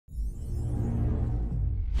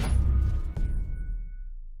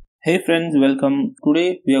Hey friends, welcome.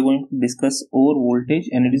 Today we are going to discuss overvoltage,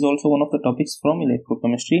 and it is also one of the topics from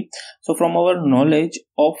electrochemistry. So from our knowledge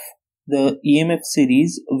of the EMF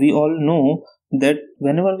series, we all know that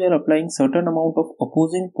whenever we are applying certain amount of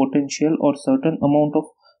opposing potential or certain amount of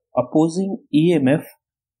opposing EMF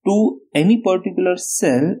to any particular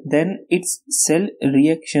cell, then its cell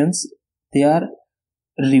reactions, they are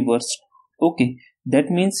reversed. Okay, that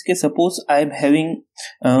means that suppose I am having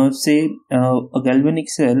a galvanic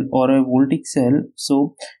cell or a voltaic cell.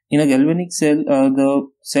 So in a galvanic cell, the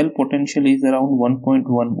cell potential is around 1.1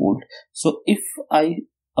 volt. So if I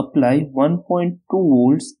apply 1.2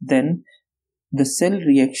 volts, then the cell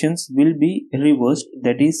reactions will be reversed.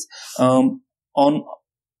 That is, on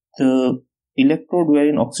the electrode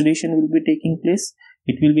wherein oxidation will be taking place,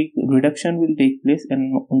 it will be reduction will take place,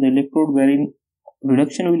 and on the electrode wherein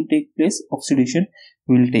reduction will take place, oxidation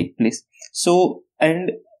will take place. So,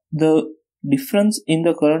 and the difference in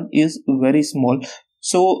the current is very small.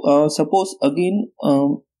 So suppose again,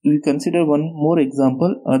 we consider one more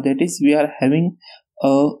example, that is, we are having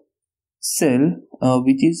a cell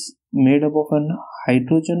which is made up of an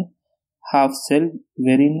hydrogen half cell,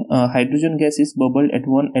 wherein hydrogen gas is bubbled at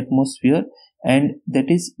 1 atmosphere, and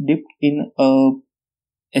that is dipped in a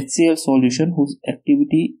HCl solution whose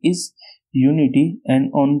activity is unity, and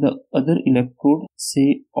on the other electrode,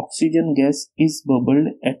 say, oxygen gas is bubbled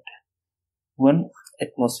at 1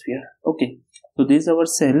 atmosphere. Okay, so this is our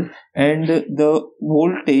cell, and the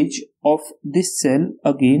voltage of this cell,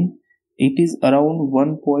 again, it is around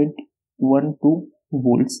 1.12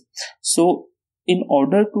 volts. So in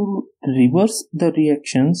order to reverse the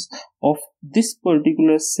reactions of this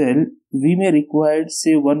particular cell, we may require,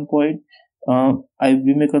 say,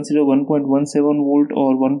 we may consider 1.17 volt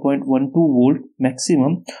or 1.12 volt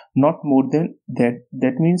maximum, not more than that.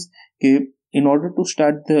 That means, in order to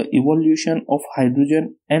start the evolution of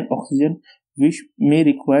hydrogen and oxygen, we may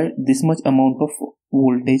require this much amount of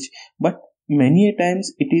voltage. But many a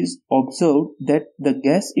times it is observed that the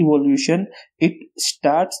gas evolution, it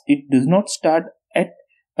does not start at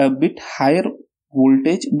a bit higher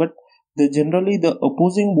voltage, but generally the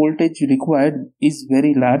opposing voltage required is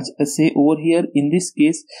very large. Say over here, in this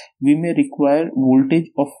case, we may require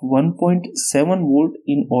voltage of 1.7 volt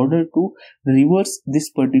in order to reverse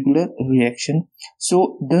this particular reaction.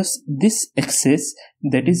 So thus this excess,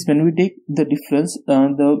 that is, when we take the difference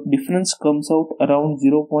comes out around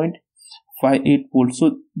 0.58 volts.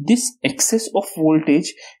 So this excess of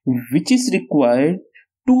voltage which is required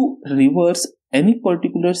to reverse any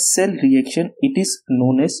particular cell reaction, it is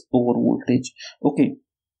known as overvoltage. Okay,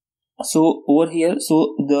 so over here,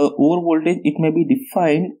 so the overvoltage, it may be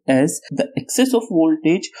defined as the excess of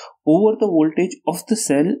voltage over the voltage of the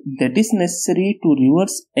cell that is necessary to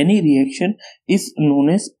reverse any reaction is known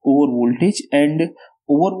as overvoltage. And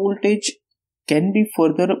overvoltage can be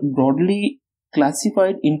further broadly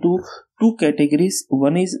classified into two categories.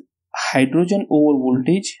 One is hydrogen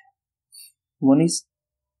overvoltage,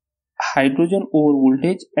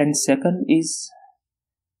 and second is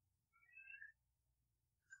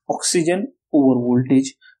oxygen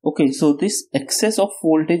overvoltage. Okay, so this excess of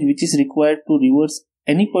voltage which is required to reverse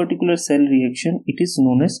any particular cell reaction, it is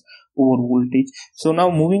known as overvoltage. So now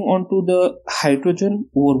moving on to the hydrogen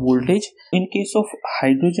overvoltage. In case of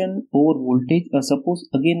hydrogen overvoltage, suppose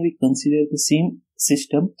again we consider the same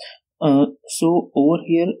system. So over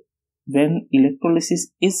here, when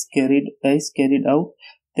electrolysis is carried out,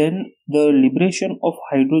 then the liberation of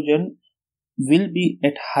hydrogen will be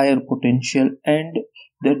at higher potential, and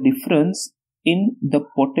the difference in the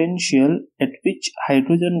potential at which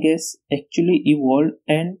hydrogen gas actually evolved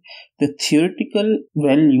and the theoretical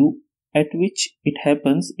value at which it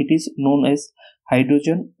happens, it is known as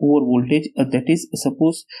hydrogen overvoltage. That is,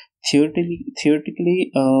 suppose theoretically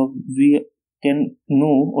we can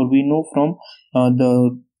know, or we know from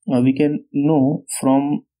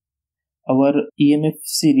our EMF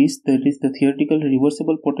series, that is, the theoretical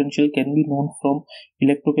reversible potential can be known from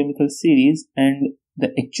electrochemical series, and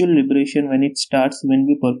the actual liberation when it starts when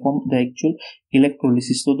we perform the actual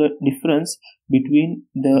electrolysis. So the difference between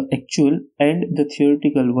the actual and the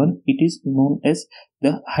theoretical one, it is known as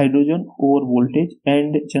the hydrogen overvoltage.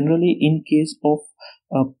 And generally, in case of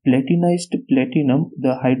platinized platinum,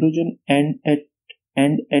 the hydrogen and at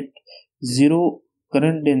zero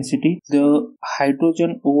current density, the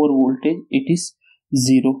hydrogen overvoltage, it is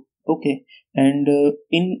 0. Okay, and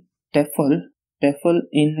in Tefel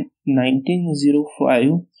in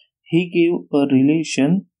 1905, he gave a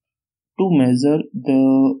relation to measure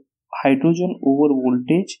the hydrogen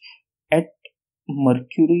overvoltage at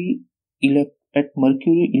mercury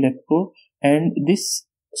electrode, and this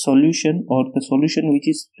solution, or the solution which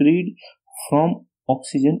is freed from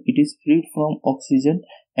oxygen, it is freed from oxygen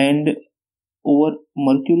and over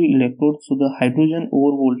mercury electrode. So the hydrogen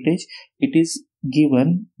over voltage, it is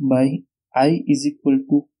given by I is equal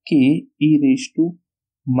to K e raised to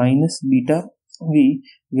minus beta V,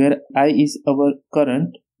 where I is our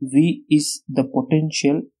current, V is the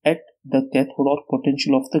potential at the cathode or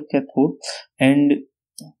potential of the cathode, and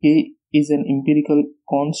K is an empirical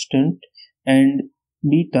constant, and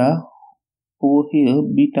beta over here,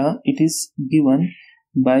 beta, it is given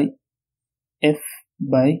by F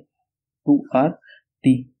by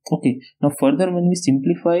 2RT. Okay, now further when we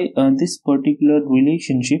simplify this particular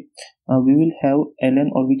relationship, we will have ln,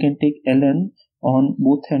 or we can take ln on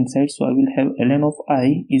both hand sides. So I will have ln of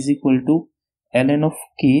I is equal to ln of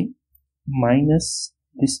K minus,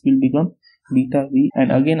 this will become beta V,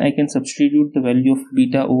 and again I can substitute the value of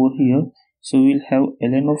beta over here. So we will have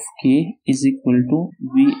ln of K is equal to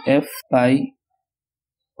Vf by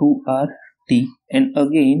 2RT, and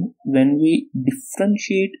again when we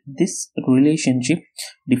differentiate this relationship,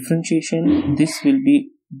 differentiation, this will be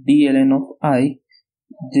dln of I,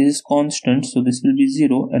 this is constant, so this will be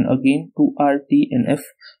 0, and again 2RT and F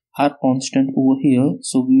are constant over here,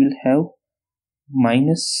 so we will have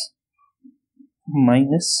minus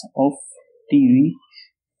of TV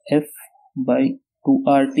F by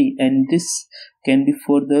 2RT, and this can be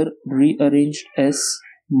further rearranged as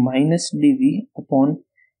minus dV upon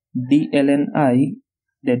dln I,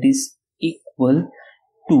 that is equal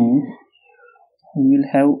to, we will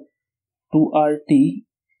have 2RT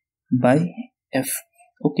by F.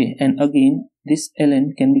 Okay, and again this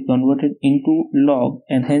ln can be converted into log,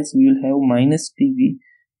 and hence we will have minus dV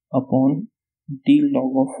upon d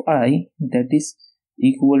log of I, that is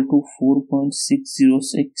equal to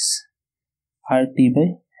 4.606 RT by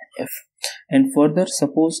F. And further,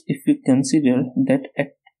 suppose if we consider that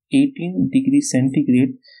at 18 degrees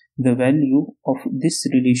centigrade, the value of this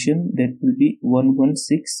relation, that will be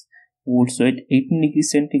 116 volts. So at 18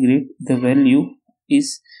 degrees centigrade, the value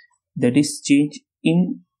is, that is change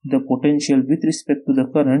in the potential with respect to the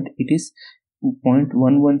current, it is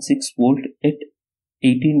 0.116 volt at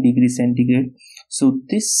 18 degrees centigrade. So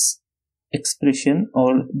this expression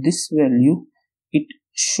or this value, it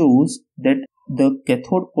shows that the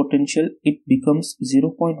cathode potential, it becomes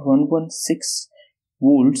 0.116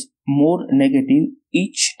 volts more negative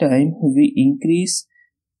each time we increase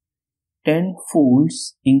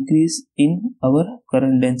 10-folds increase in our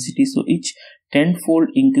current density. So each 10-fold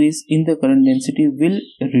increase in the current density will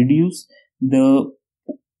reduce the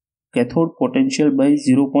cathode potential by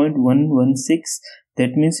 0.116.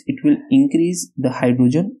 That means it will increase the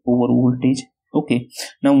hydrogen over voltage. Okay,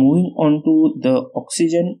 now moving on to the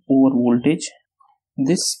oxygen over voltage.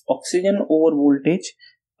 This oxygen over voltage,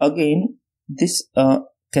 again this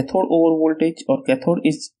cathode over voltage, or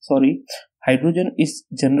hydrogen is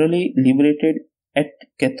generally liberated at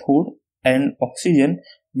cathode and oxygen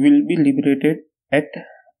will be liberated at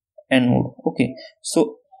anode. Okay,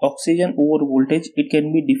 so oxygen over voltage, it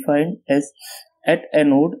can be defined as at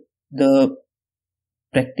anode the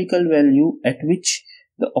practical value at which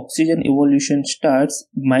the oxygen evolution starts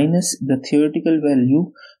minus the theoretical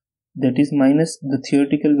value, that is minus the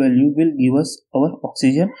theoretical value will give us our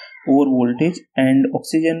oxygen over voltage. And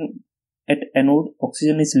oxygen at anode,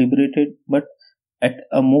 oxygen is liberated but at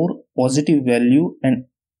a more positive value and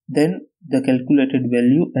then the calculated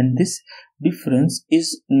value, and this difference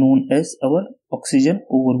is known as our oxygen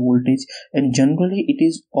over voltage. And generally it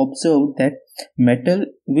is observed that metal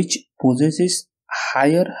which possesses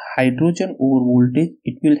higher hydrogen over voltage,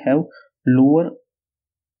 it will have lower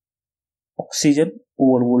oxygen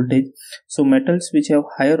over voltage. So metals which have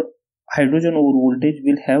higher hydrogen over voltage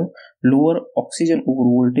will have lower oxygen over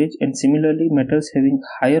voltage, and similarly metals having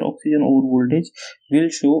higher oxygen over voltage will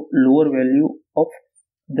show lower value of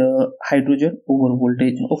the hydrogen over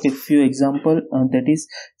voltage. Okay, few example, that is,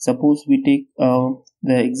 suppose we take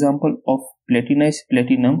the example of platinized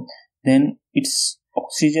platinum, then its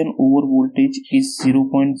oxygen over voltage is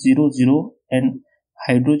 0.00 and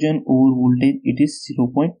hydrogen over voltage it is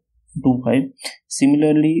 0.25.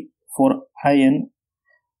 Similarly for iron,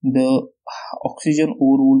 the oxygen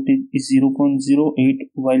over voltage is 0.08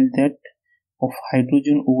 while that of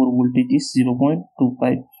hydrogen over voltage is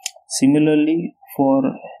 0.25. Similarly for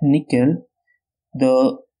nickel,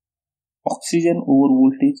 the oxygen over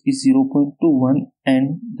voltage is 0.21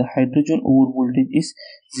 and the hydrogen over voltage is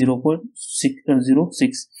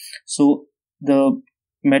 0.06. So the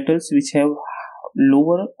metals which have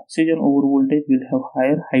lower oxygen over voltage will have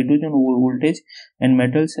higher hydrogen over voltage, and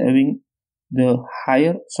metals having the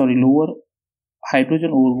lower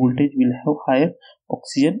hydrogen over voltage will have higher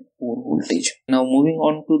oxygen over voltage. Now moving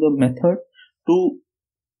on to the method to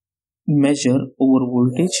measure over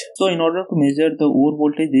voltage. So in order to measure the over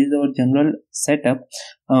voltage, this is our general setup,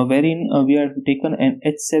 wherein we have taken an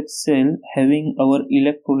H-shaped cell having our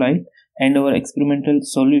electrolyte and our experimental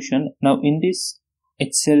solution. Now in this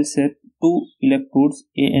H-cell set, two electrodes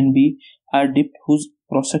A and B are dipped whose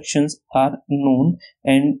cross sections are known,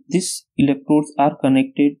 and these electrodes are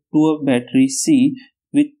connected to a battery C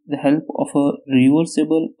with the help of a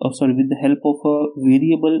with the help of a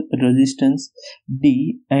variable resistance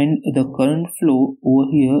D, and the current flow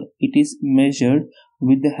over here, it is measured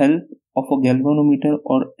with the help of a galvanometer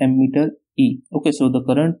or ammeter E. Okay, so the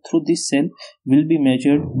current through this cell will be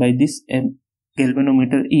measured by this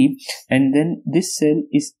galvanometer E, and then this cell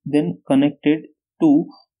is then connected to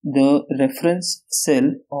the reference cell,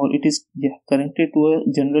 or it is connected to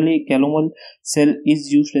a generally calomel cell is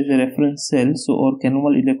used as a reference cell, so or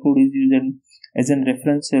calomel electrode is used as a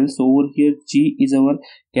reference cell. So over here G is our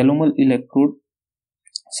calomel electrode.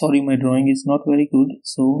 Sorry, my drawing is not very good.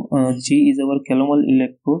 So G is our calomel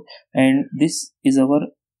electrode, and this is our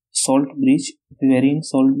salt bridge, wherein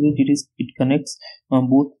salt bridge it connects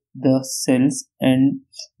both the cells, and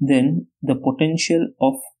then the potential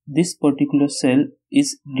of this particular cell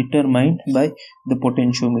is determined by the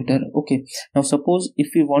potentiometer. Okay, now suppose if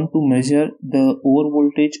we want to measure the over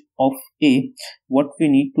voltage of A, what we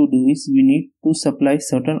need to do is we need to supply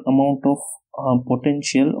certain amount of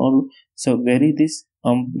potential, or so vary this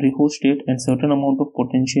rheostat, and certain amount of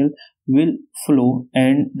potential will flow,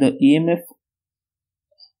 and the EMF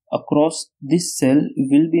across this cell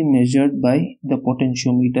will be measured by the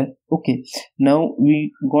potentiometer. Okay, now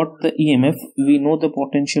we got the EMF, we know the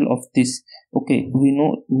potential of this. Okay, we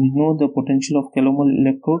know the potential of calomel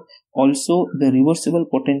electrode, also the reversible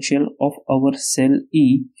potential of our cell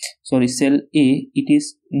cell A, it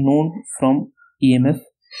is known from EMF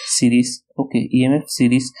series. Okay, EMF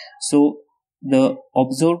series. So the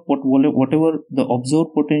observed whatever the observed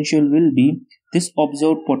potential will be, this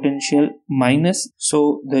observed potential minus,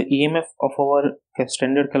 so the EMF of our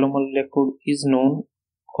standard calomel electrode is known,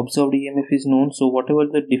 observed EMF is known, so whatever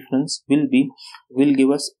the difference will be will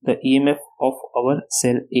give us the EMF of our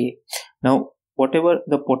cell A. Now whatever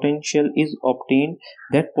the potential is obtained,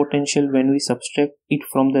 that potential when we subtract it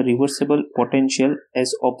from the reversible potential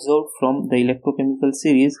as observed from the electrochemical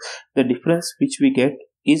series, the difference which we get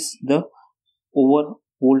is the over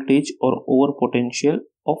voltage or over potential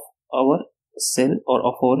of our cell or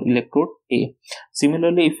of our electrode A.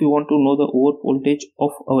 Similarly, if you want to know the over voltage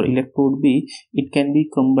of our electrode B, it can be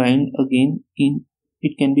combined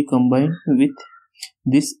with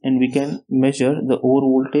this, and we can measure the over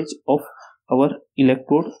voltage of our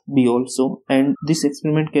electrode B also, and this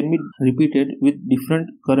experiment can be repeated with different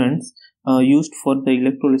currents used for the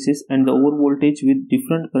electrolysis, and the over voltage with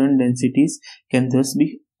different current densities can thus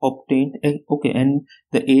be obtained. Okay, and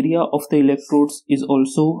the area of the electrodes is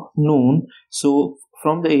also known, so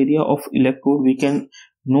from the area of electrode we can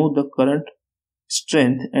know the current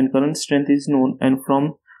strength, and current strength is known, and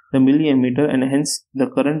from the milliammeter, and hence the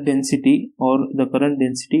current density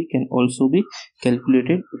can also be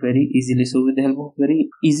calculated very easily. So with the help of very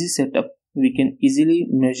easy setup, we can easily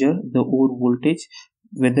measure the over voltage,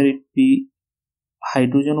 whether it be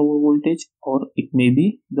hydrogen over voltage or it may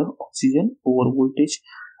be the oxygen over voltage.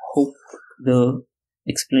 Hope the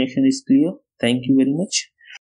explanation is clear. Thank you very much.